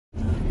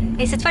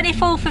It's the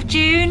 24th of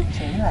June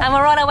and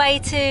we're on our way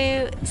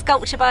to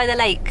Sculpture by the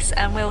Lakes,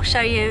 and we'll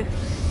show you.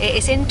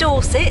 It's in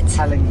Dorset.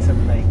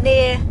 Allington Lake.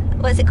 Near,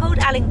 what is it called?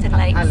 Allington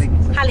Lakes.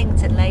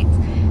 Allington Lakes.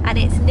 And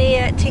it's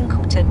near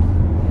Tinkleton.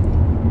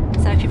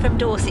 So if you're from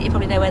Dorset, you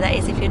probably know where that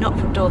is. If you're not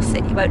from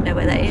Dorset, you won't know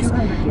where that is.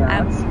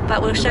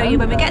 But we'll show you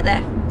when we get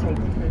there.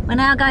 We're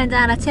now going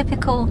down a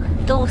typical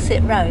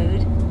Dorset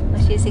road,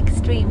 which is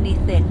extremely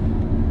thin,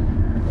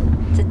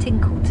 to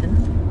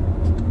Tinkleton.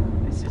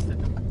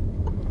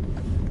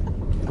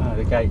 Oh,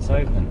 the gate's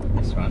open,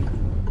 this one.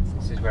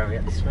 This is where we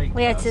had the street.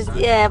 We had to,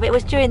 yeah, but it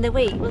was during the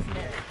week, wasn't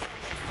it?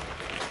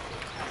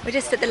 We're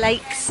just at the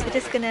lakes. We're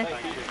just going to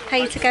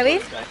pay to go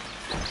in.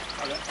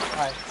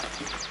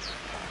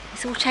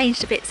 It's all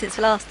changed a bit since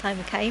the last time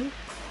we came.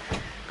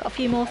 Got a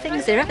few more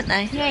things here, haven't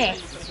they?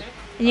 Yes.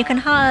 And you can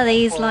hire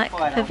these like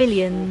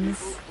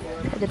pavilions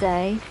for the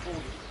day,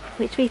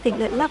 which we think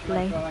look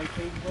lovely,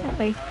 don't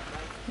we?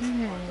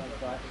 Yeah.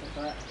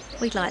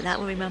 We'd like that,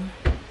 wouldn't we, Mum?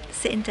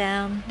 Sitting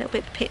down, a little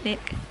bit of a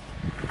picnic.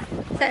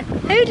 So,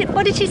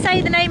 what did she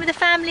say the name of the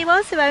family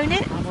was who own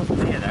it? I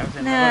wasn't here, that was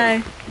in the No,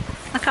 road.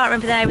 I can't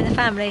remember the name of the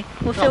family.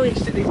 We'll fill you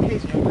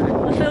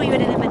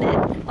in a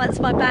minute. Once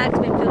my bag's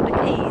been filled with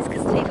keys,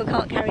 because people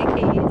can't carry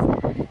keys.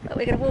 But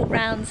we're going to walk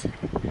round.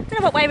 I don't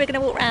know what way we're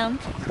going to walk round.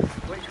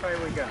 Which way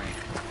are we going?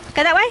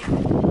 Go that way?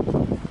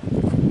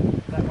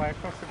 That way,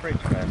 across the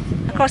bridge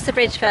first. Across the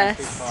bridge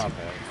first.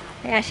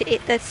 Yeah,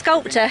 the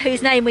sculptor,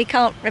 whose name we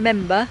can't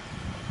remember,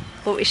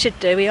 what we should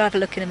do, we'll have a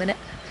look in a minute.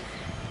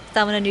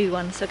 Done on a new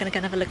one, so we're going to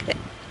go and have a look at it.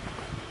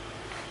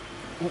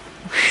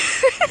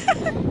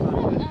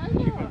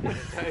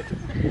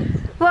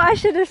 What I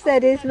should have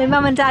said is my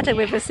mum and dad are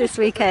with us this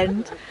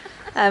weekend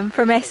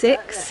from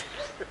Essex.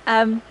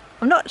 I'm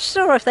not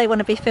sure if they want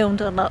to be filmed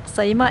or not,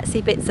 so you might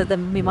see bits of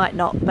them, we might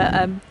not.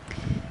 But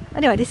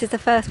anyway, this is the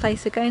first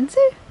place we're going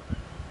to.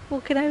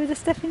 Walking over the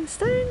stepping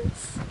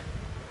stones.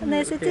 And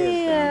there's a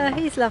deer.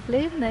 He's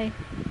lovely, isn't he?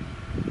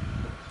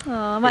 Oh,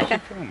 I might go.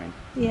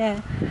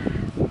 Yeah,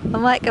 I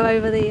might go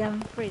over the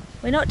bridge.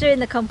 We're not doing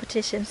the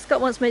competition. Scott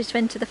wants me to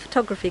enter the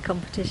photography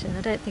competition.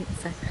 I don't think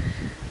so.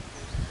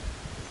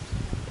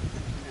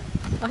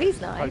 Oh, he's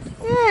nice.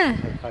 Yeah.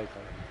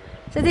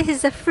 So this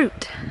is the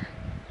fruit.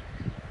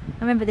 I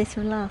remember this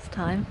from last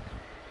time.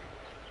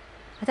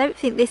 I don't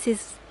think this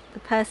is the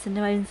person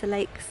who owns the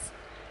lake's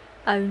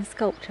own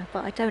sculpture,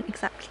 but I don't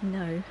exactly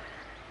know.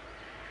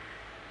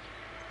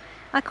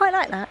 I quite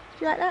like that.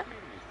 Do you like that?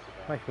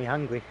 Makes me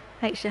hungry.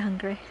 Makes you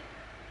hungry.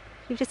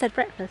 You've just had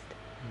breakfast.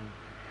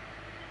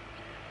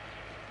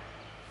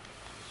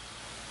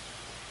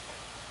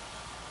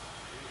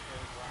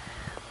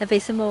 There'll be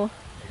some more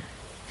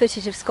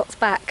footage of Scott's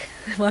back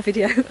in my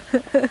video.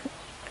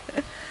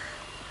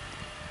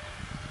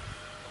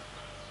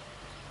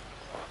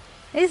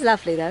 It is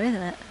lovely though,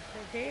 isn't it?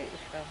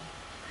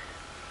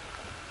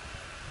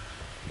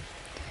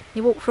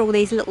 You walk through all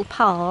these little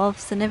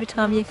paths, and every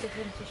time you...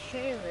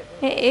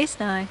 It is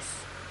nice.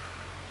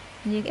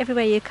 And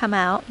everywhere you come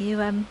out,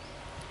 you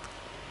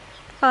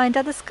find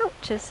other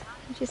sculptures,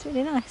 which is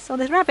really nice. Oh,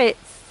 there's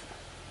rabbits.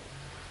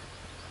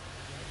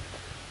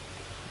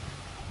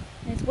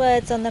 There's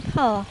words on the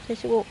path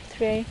as you walk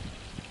through.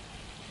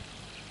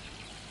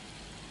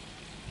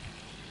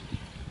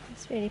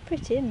 It's really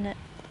pretty, isn't it?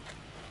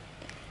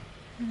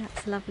 And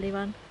that's a lovely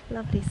one.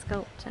 Lovely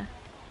sculpture.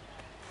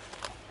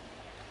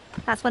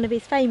 That's one of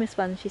his famous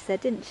ones, she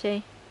said, didn't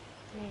she?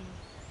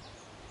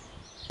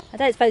 I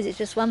don't suppose it's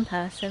just one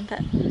person,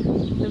 but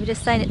we were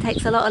just saying it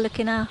takes a lot of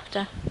looking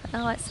after.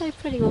 Oh, it's so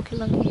pretty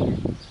walking along here.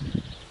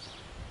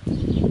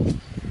 And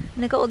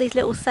they've got all these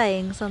little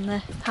sayings on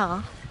the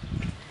path.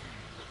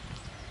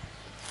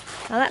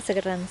 Oh, that's a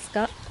good one,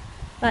 Scott.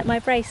 Like my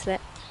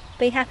bracelet.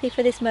 Be happy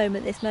for this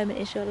moment is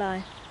your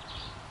life.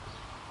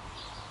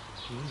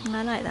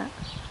 I like that.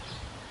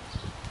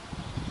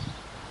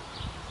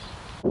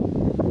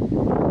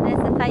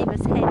 There's the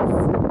famous heads. I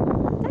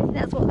don't think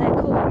that's what they're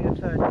called.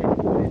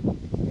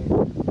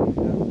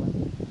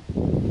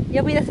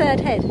 You'll be the third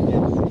head? Yes.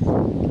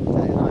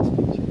 Take a nice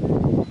picture.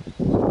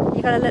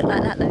 You've got to look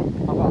like that though.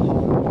 I've got a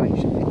whole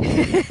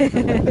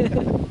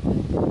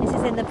This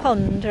is in the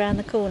pond around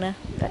the corner.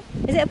 But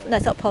is it? No,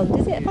 it's not a pond.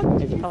 Is it a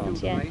pond? It's a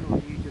pond, yeah. Rain, or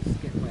you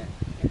just get wet.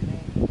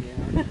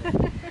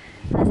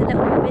 There's a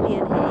little pavilion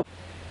here. What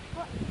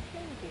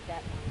thing is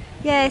that?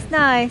 Yeah, it's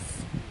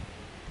nice.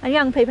 And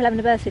young people having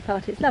a birthday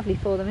party. It's lovely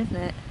for them, isn't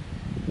it?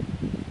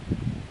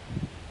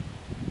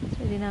 It's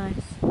really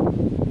nice.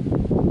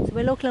 So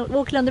we're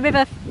walking on the river.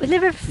 It was the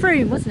River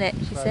Froome, wasn't it?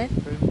 She said.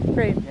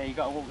 Froome. Yeah, you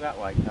got to walk that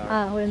way.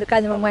 Oh, we're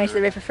going the wrong way to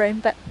the River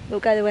Froome, but we'll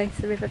go the way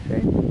to the River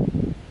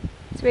Froome.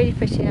 It's really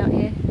pretty out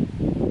here.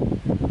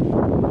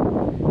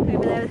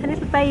 Over there with her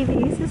little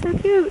babies, they're so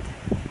cute.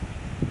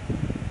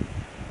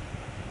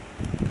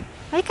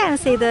 I can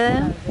see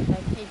the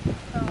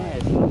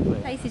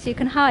places you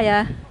can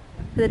hire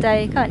for the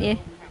day, can't you?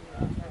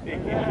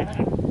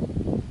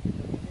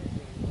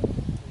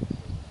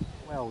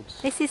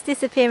 Welds. This is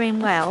Disappearing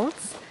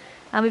Wells,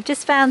 and we've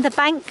just found the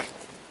bank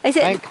Is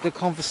it? Banque de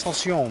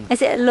conversation.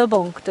 Is it Le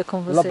Banque de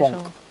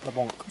Conversation? Le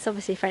banque. It's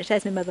obviously French.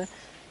 There's my mother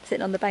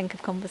sitting on the bank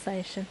of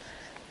conversation.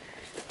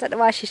 Don't know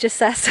why she's just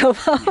sat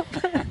herself up.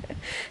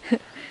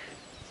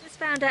 Just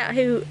found out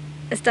who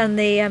has done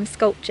the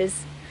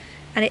sculptures,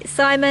 and it's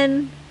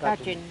Simon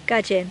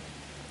Gudgeon.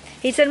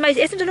 He's done most.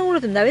 He hasn't done all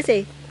of them though, is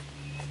he?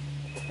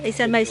 He's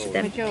done most of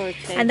them.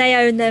 Majority. And they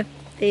own the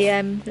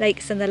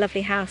lakes and the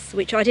lovely house,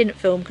 which I didn't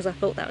film because I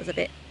thought that was a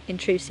bit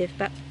intrusive.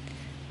 But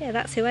yeah,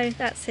 that's who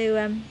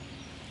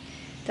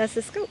does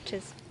the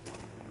sculptures.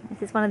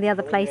 This is one of the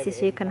other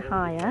places you can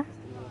hire.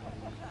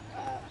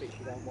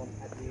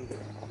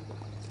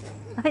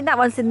 I think that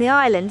one's in the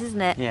island,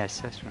 isn't it? Yes,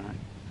 that's right.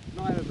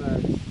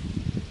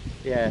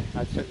 Yeah,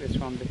 I took this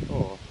one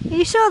before. Are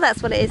you sure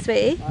that's what it is,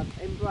 sweetie?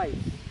 Embrace.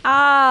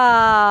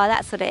 Ah,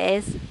 that's what it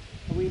is.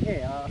 Are we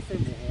here? I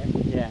assume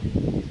we're here. Yeah.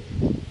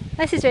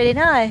 This is really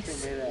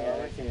nice. We're Yeah, there.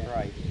 that's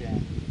Embrace, yeah.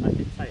 I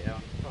did take that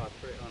on before, I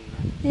put it on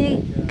there.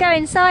 You go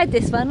inside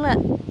this one,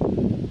 look.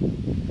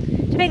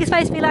 Do you think it's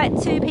supposed to be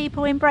like two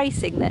people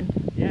embracing then?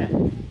 Yeah.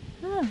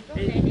 Oh.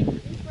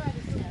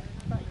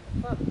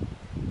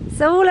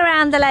 So all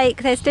around the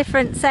lake there's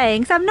different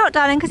sayings. I'm not,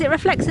 darling, because it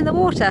reflects in the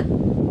water.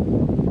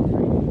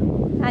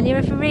 And you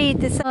have to read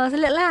this. Oh, there's a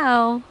little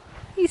owl.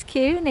 He's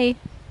cute, isn't he?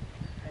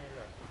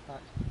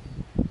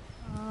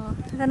 Oh,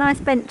 there's a nice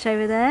bench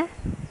over there.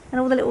 And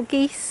all the little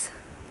geese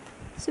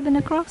swimming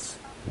across.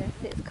 Yes,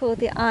 it's called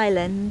the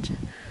Island.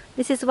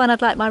 This is the one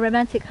I'd like my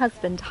romantic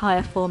husband to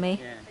hire for me.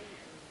 Yeah.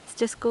 It's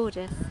just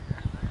gorgeous.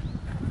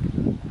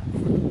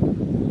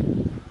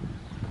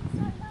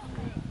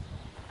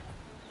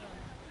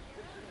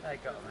 They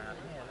got them out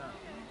here,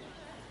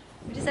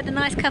 look. We just had a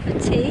nice cup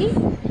of tea.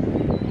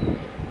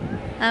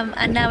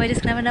 And now we're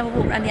just going to have another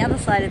walk around the other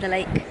side of the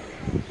lake.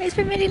 It's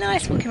been really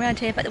nice walking around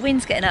here, but the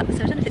wind's getting up, so I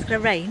don't know if it's going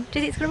to rain. Do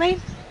you think it's going to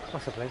rain?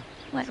 Possibly.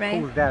 Might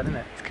rain. Cooled down, isn't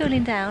it? It's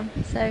cooling down,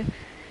 so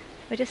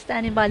we're just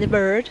standing by the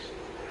bird.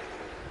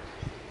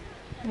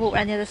 Walk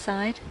around the other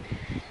side.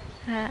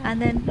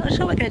 And then, not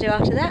sure what we're going to do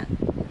after that.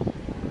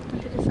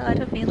 To decide,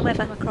 haven't we, on the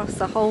weather. Across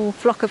the whole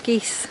flock of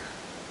geese.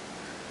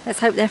 Let's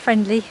hope they're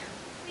friendly.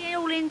 We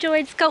all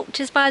enjoyed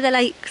sculptures by the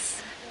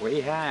lakes.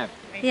 We have.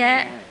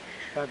 Yeah,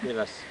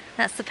 Fabulous.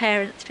 that's the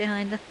parents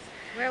behind us.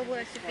 Well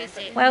worth a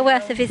visit. Well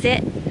worth a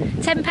visit.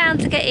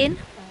 £10 to get in,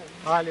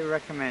 Highly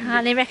recommended.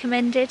 highly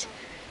recommended,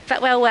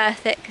 but well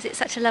worth it because it's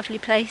such a lovely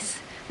place.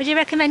 Would you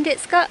recommend it,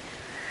 Scott?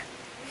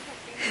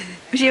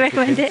 Would you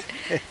recommend it?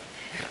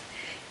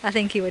 I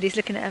think he would. He's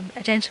looking at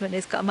a gentleman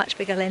who's got a much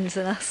bigger lens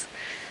than us.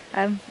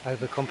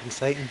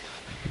 Overcompensating.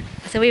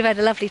 So we've had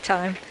a lovely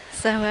time.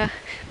 So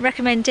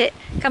recommend it.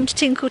 Come to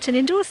Tinkleton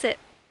in Dorset.